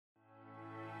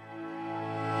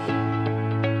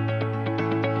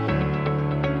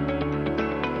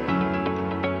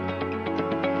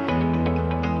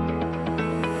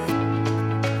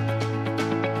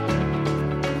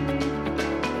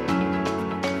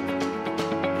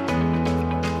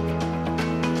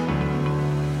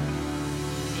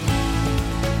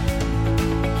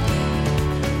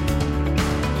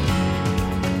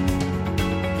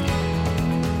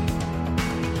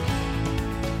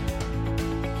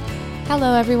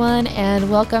Hello, everyone,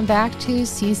 and welcome back to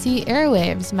CC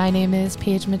Airwaves. My name is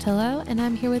Paige Matillo, and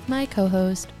I'm here with my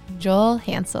co-host, Joel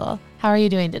Hansel. How are you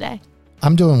doing today?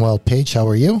 I'm doing well, Paige. How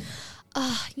are you?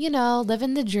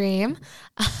 Living the dream.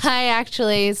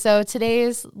 So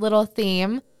today's little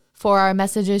theme for our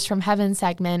Messages from Heaven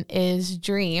segment is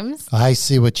dreams. I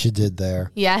see what you did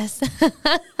there. Yes.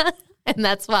 And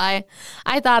that's why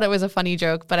I thought it was a funny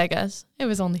joke, but I guess it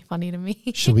was only funny to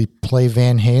me. Should we play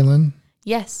Van Halen?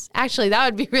 Yes. Actually, that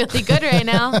would be really good right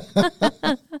now.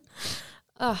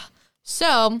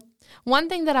 So one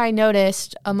thing that I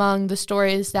noticed among the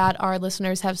stories that our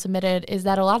listeners have submitted is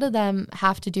that a lot of them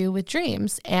have to do with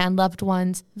dreams and loved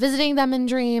ones visiting them in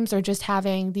dreams, or just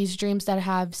having these dreams that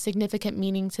have significant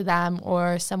meaning to them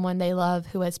or someone they love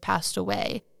who has passed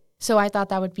away. So I thought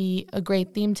that would be a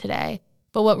great theme today.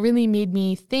 But what really made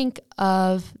me think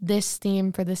of this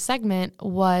theme for this segment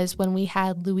was when we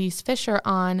had Louise Fisher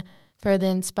on for the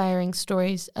Inspiring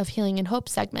Stories of Healing and Hope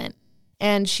segment.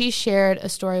 And she shared a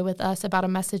story with us about a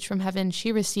message from heaven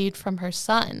she received from her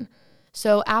son.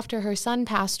 So after her son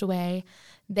passed away,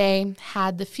 they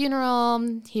had the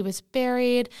funeral, he was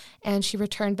buried, and she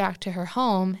returned back to her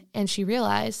home, and she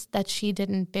realized that she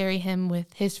didn't bury him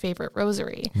with his favorite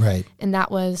rosary. Right. And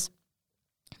that was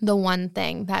the one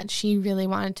thing that she really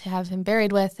wanted to have him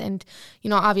buried with. And,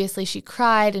 obviously she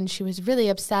cried and she was really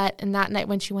upset. And that night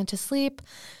when she went to sleep,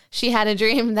 she had a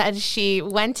dream that she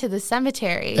went to the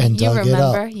cemetery. And dug it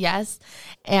up. Yes.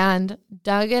 And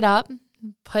dug it up,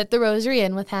 put the rosary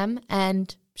in with him,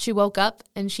 and she woke up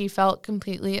and she felt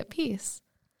completely at peace.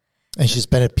 And she's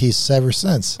been at peace ever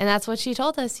since. And that's what she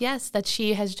told us, yes, that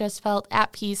she has just felt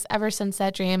at peace ever since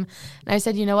that dream. And I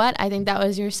said, you know what? I think that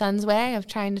was your son's way of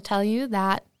trying to tell you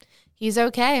that he's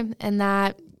okay, and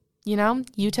that,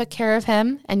 you took care of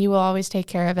him and you will always take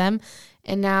care of him.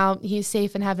 And now he's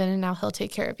safe in heaven, and now he'll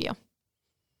take care of you.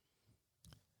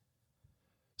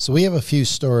 So we have a few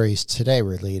stories today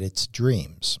related to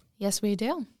dreams. Yes, we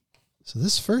do. So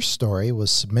this first story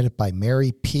was submitted by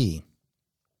Mary P.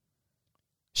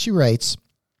 She writes,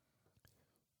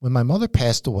 "When my mother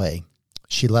passed away,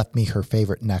 she left me her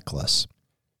favorite necklace.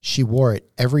 She wore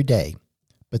it every day,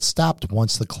 but stopped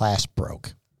once the clasp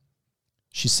broke.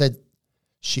 She said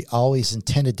she always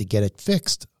intended to get it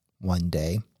fixed one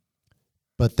day,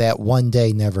 but that one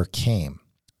day never came.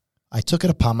 I took it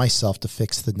upon myself to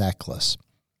fix the necklace.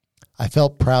 I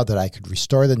felt proud that I could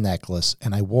restore the necklace,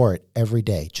 and I wore it every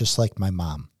day, just like my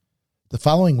mom. The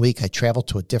following week, I traveled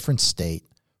to a different state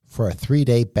for a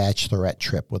 3-day bachelorette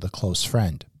trip with a close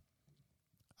friend.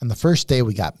 On the first day,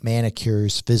 we got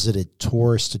manicures, visited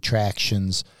tourist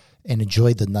attractions, and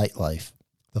enjoyed the nightlife.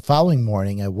 The following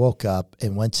morning, I woke up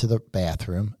and went to the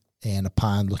bathroom, and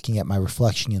upon looking at my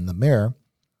reflection in the mirror,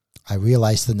 I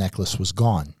realized the necklace was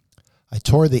gone. I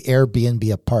tore the Airbnb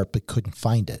apart but couldn't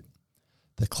find it.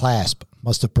 The clasp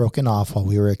must have broken off while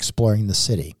we were exploring the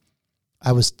city.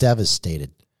 I was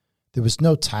devastated. There was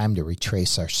no time to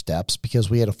retrace our steps because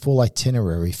we had a full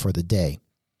itinerary for the day.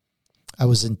 I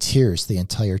was in tears the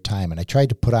entire time, and I tried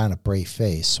to put on a brave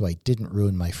face so I didn't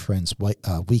ruin my friend's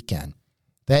weekend.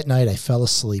 That night, I fell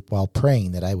asleep while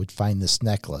praying that I would find this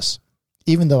necklace,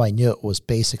 even though I knew it was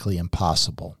basically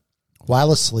impossible.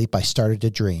 While asleep, I started to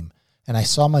dream, and I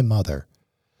saw my mother.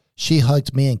 She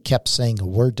hugged me and kept saying a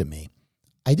word to me.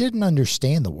 I didn't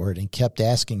understand the word and kept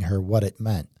asking her what it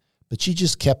meant, but she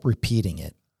just kept repeating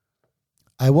it.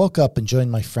 I woke up and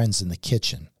joined my friends in the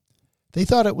kitchen. They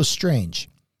thought it was strange.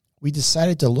 We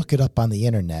decided to look it up on the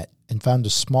internet and found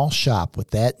a small shop with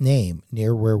that name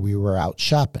near where we were out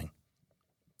shopping.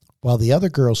 While the other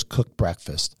girls cooked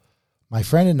breakfast, my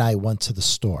friend and I went to the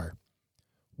store.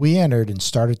 We entered and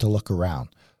started to look around.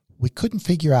 We couldn't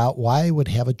figure out why I would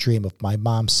have a dream of my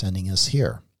mom sending us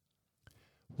here.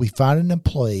 We found an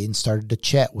employee and started to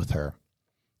chat with her.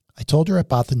 I told her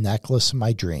about the necklace in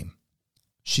my dream.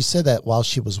 She said that while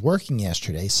she was working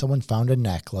yesterday, someone found a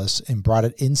necklace and brought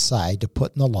it inside to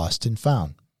put in the lost and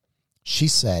found. She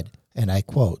said, and I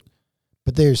quote,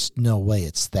 "But there's no way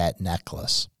it's that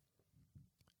necklace."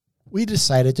 We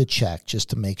decided to check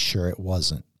just to make sure it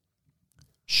wasn't.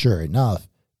 Sure enough,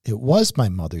 it was my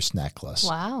mother's necklace.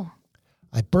 Wow.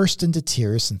 I burst into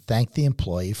tears and thanked the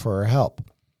employee for her help.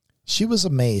 She was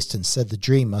amazed and said the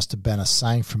dream must have been a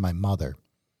sign from my mother.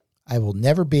 I will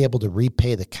never be able to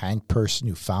repay the kind person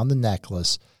who found the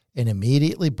necklace and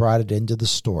immediately brought it into the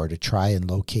store to try and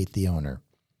locate the owner.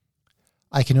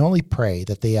 I can only pray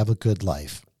that they have a good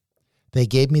life. They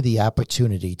gave me the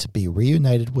opportunity to be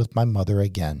reunited with my mother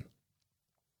again.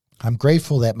 I'm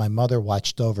grateful that my mother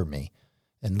watched over me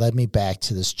and led me back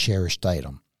to this cherished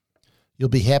item. You'll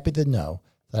be happy to know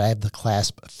that I have the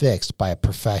clasp fixed by a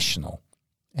professional.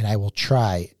 and I will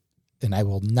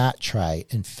not try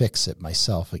and fix it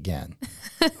myself again.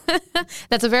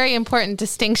 That's a very important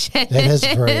distinction. That is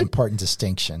a very important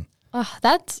distinction. Oh,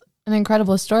 that's an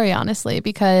incredible story, honestly,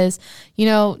 because,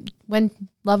 when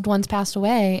loved ones pass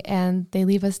away and they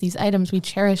leave us these items, we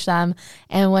cherish them.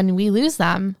 And when we lose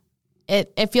them,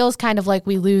 it feels kind of like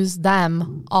we lose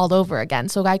them all over again.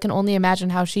 So I can only imagine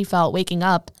how she felt waking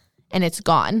up and it's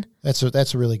gone. That's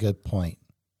a really good point.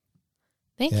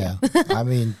 Thank you. I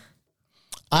mean,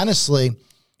 honestly,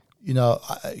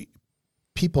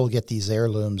 people get these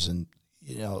heirlooms and,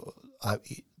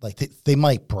 they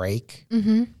might break,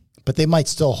 but they might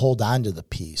still hold on to the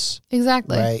piece.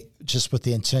 Exactly. Right? Just with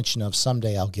the intention of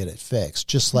someday I'll get it fixed.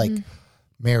 Just like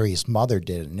Mary's mother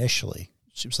did initially.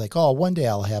 She was like, oh, one day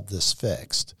I'll have this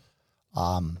fixed.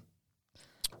 But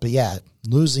yeah,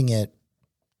 losing it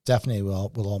definitely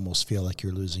will almost feel like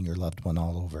you're losing your loved one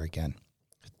all over again.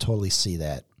 I totally see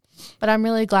that. But I'm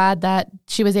really glad that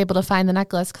she was able to find the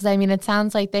necklace because, it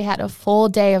sounds like they had a full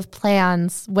day of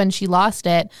plans when she lost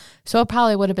it. So it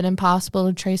probably would have been impossible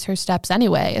to trace her steps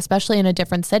anyway, especially in a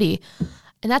different city.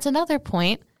 And that's another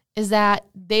point, is that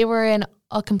they were in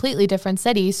a completely different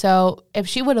city. So if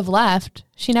she would have left,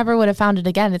 she never would have found it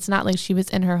again. It's not like she was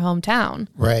in her hometown.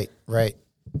 Right.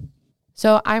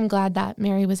 So I'm glad that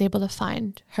Mary was able to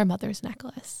find her mother's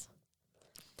necklace.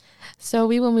 So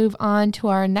we will move on to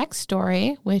our next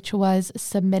story, which was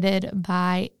submitted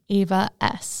by Ava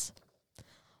S.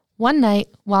 One night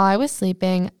while I was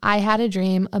sleeping, I had a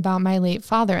dream about my late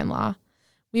father-in-law.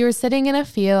 We were sitting in a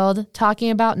field talking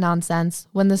about nonsense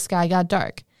when the sky got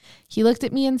dark. He looked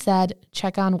at me and said,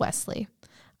 "Check on Wesley."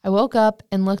 I woke up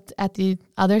and looked at the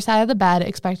other side of the bed,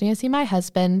 expecting to see my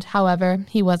husband. However,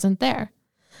 he wasn't there.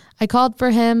 I called for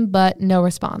him, but no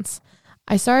response.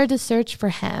 I started to search for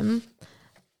him,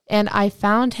 and I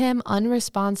found him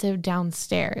unresponsive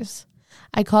downstairs.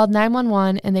 I called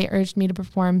 911, and they urged me to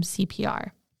perform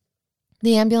CPR.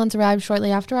 The ambulance arrived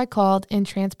shortly after I called and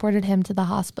transported him to the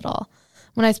hospital.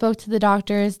 When I spoke to the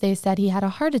doctors, they said he had a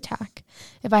heart attack.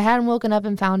 If I hadn't woken up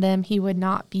and found him, he would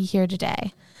not be here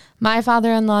today. My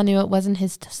father-in-law knew it wasn't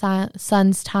his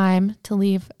son's time to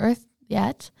leave Earth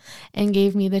yet and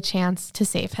gave me the chance to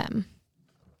save him.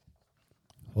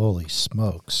 Holy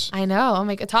smokes. I know. Oh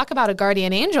my God, talk about a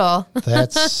guardian angel.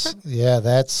 That's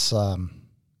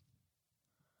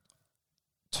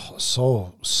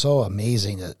so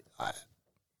amazing that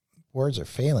words are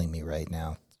failing me right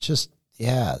now. Just,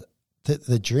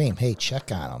 the dream. Hey,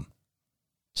 check on him.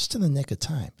 Just in the nick of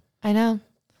time. I know.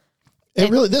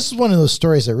 This is one of those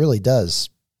stories that really does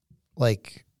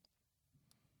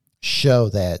show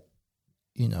that,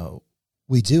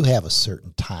 we do have a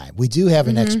certain time. We do have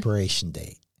an expiration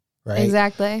date, right?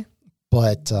 Exactly.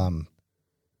 But, and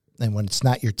when it's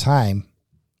not your time,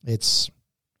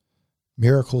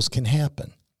 miracles can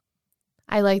happen.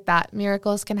 I like that.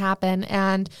 Miracles can happen.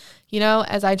 And,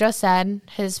 as I just said,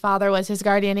 his father was his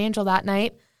guardian angel that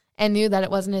night and knew that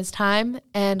it wasn't his time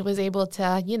and was able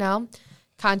to,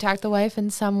 contact the wife in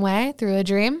some way through a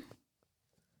dream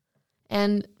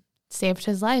and saved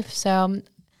his life. So,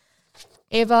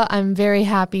 Ava, I'm very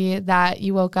happy that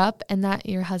you woke up and that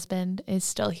your husband is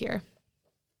still here.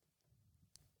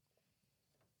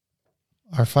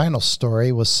 Our final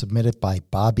story was submitted by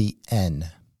Bobby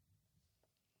N.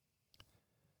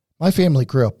 My family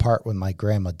grew apart when my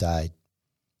grandma died.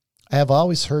 I have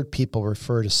always heard people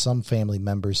refer to some family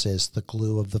members as the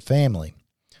glue of the family,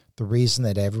 the reason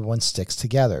that everyone sticks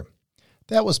together.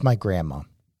 That was my grandma.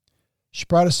 She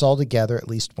brought us all together at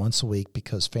least once a week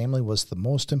because family was the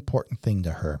most important thing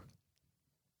to her.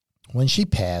 When she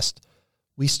passed,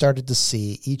 we started to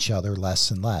see each other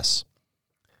less and less.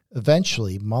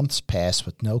 Eventually, months passed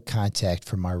with no contact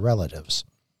from our relatives.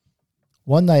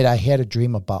 One night I had a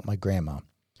dream about my grandma.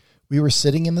 We were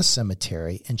sitting in the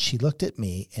cemetery, and she looked at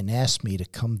me and asked me to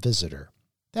come visit her.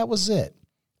 That was it.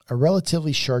 A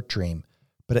relatively short dream,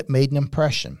 but it made an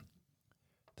impression.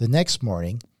 The next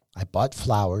morning, I bought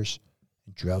flowers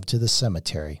and drove to the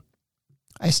cemetery.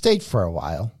 I stayed for a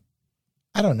while.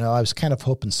 I don't know, I was kind of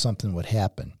hoping something would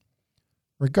happen.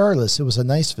 Regardless, it was a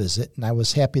nice visit, and I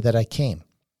was happy that I came.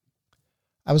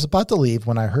 I was about to leave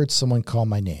when I heard someone call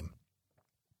my name.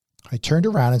 I turned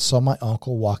around and saw my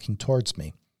uncle walking towards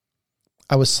me.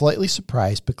 I was slightly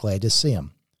surprised but glad to see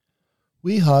him.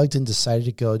 We hugged and decided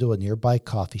to go to a nearby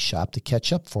coffee shop to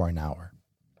catch up for an hour.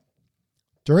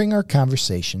 During our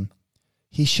conversation,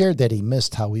 he shared that he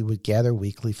missed how we would gather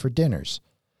weekly for dinners,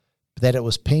 but that it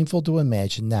was painful to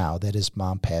imagine now that his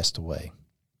mom passed away.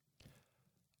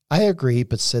 I agreed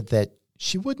but said that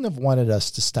she wouldn't have wanted us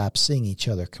to stop seeing each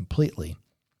other completely,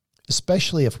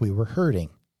 especially if we were hurting.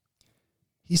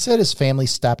 He said his family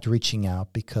stopped reaching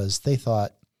out because they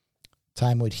thought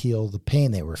time would heal the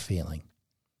pain they were feeling.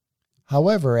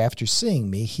 However, after seeing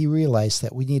me, he realized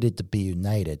that we needed to be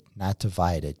united, not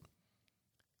divided.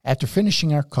 After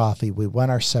finishing our coffee, we went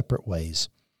our separate ways.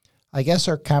 I guess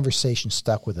our conversation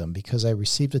stuck with him because I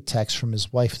received a text from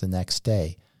his wife the next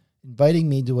day, inviting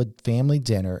me to a family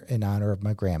dinner in honor of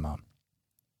my grandma.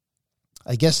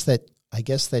 I guess that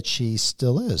she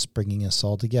still is bringing us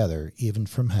all together, even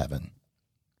from heaven.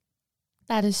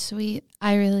 That is sweet.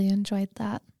 I really enjoyed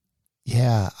that.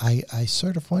 Yeah, I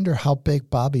sort of wonder how big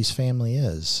Bobby's family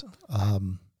is. I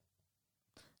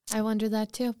wonder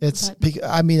that too. It's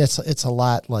a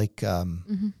lot like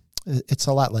it's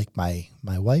a lot like my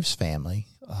wife's family.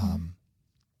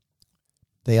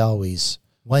 They always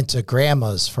went to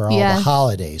grandma's for all the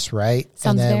holidays, right?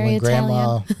 Sounds and then very when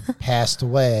grandma Italian. passed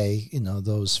away,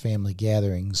 those family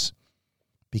gatherings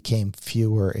became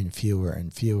fewer and fewer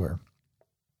and fewer.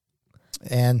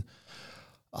 And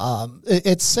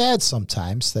it's sad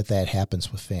sometimes that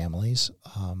happens with families.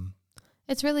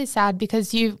 It's really sad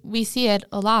because we see it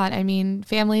a lot. I mean,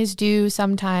 families do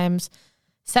sometimes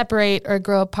separate or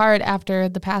grow apart after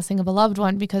the passing of a loved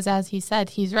one because, as he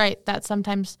said, he's right, that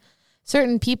sometimes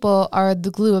certain people are the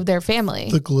glue of their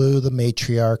family. The glue, the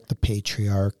matriarch, the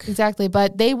patriarch. Exactly,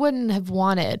 but they wouldn't have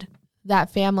wanted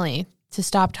that family to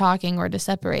stop talking or to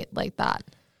separate like that.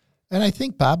 And I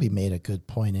think Bobby made a good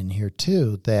point in here,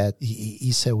 too, that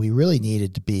he said we really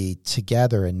needed to be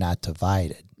together and not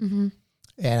divided. Mm-hmm.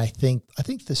 And I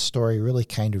think this story really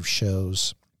kind of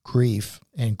shows grief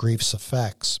and grief's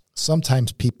effects.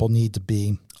 Sometimes people need to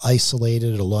be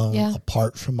isolated, alone,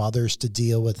 apart from others to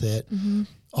deal with it. Mm-hmm.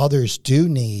 Others do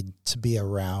need to be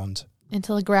around.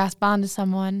 Until to grasp onto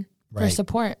someone for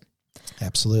support.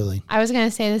 Absolutely. I was going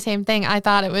to say the same thing. I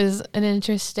thought it was an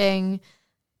interesting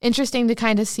to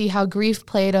kind of see how grief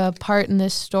played a part in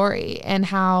this story and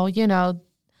how,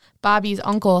 Bobby's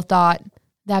uncle thought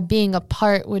that being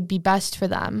apart would be best for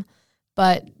them.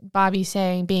 But Bobby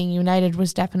saying being united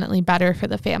was definitely better for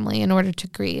the family in order to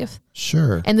grieve.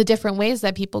 Sure. And the different ways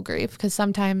that people grieve, because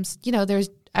sometimes,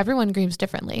 everyone grieves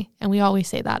differently. And we always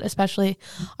say that, especially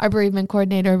our bereavement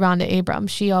coordinator, Rhonda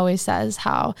Abrams. She always says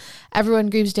how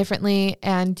everyone grieves differently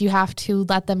and you have to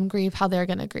let them grieve how they're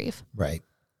going to grieve. Right.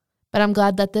 But I'm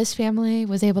glad that this family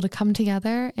was able to come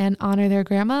together and honor their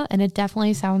grandma. And it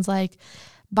definitely sounds like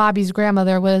Bobby's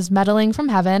grandmother was meddling from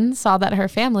heaven, saw that her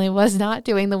family was not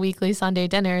doing the weekly Sunday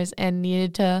dinners and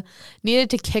needed to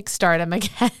kickstart them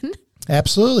again.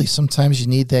 Absolutely. Sometimes you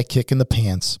need that kick in the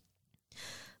pants.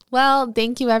 Well,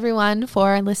 thank you everyone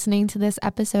for listening to this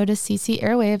episode of CC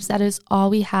Airwaves. That is all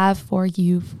we have for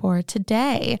you for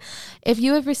today. If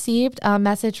you have received a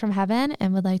message from heaven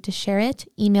and would like to share it,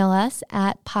 email us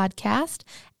at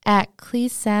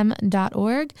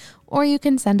podcast@clisem.org, or you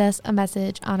can send us a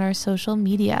message on our social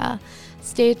media.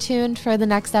 Stay tuned for the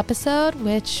next episode,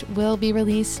 which will be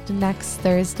released next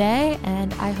Thursday,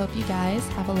 and I hope you guys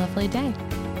have a lovely day.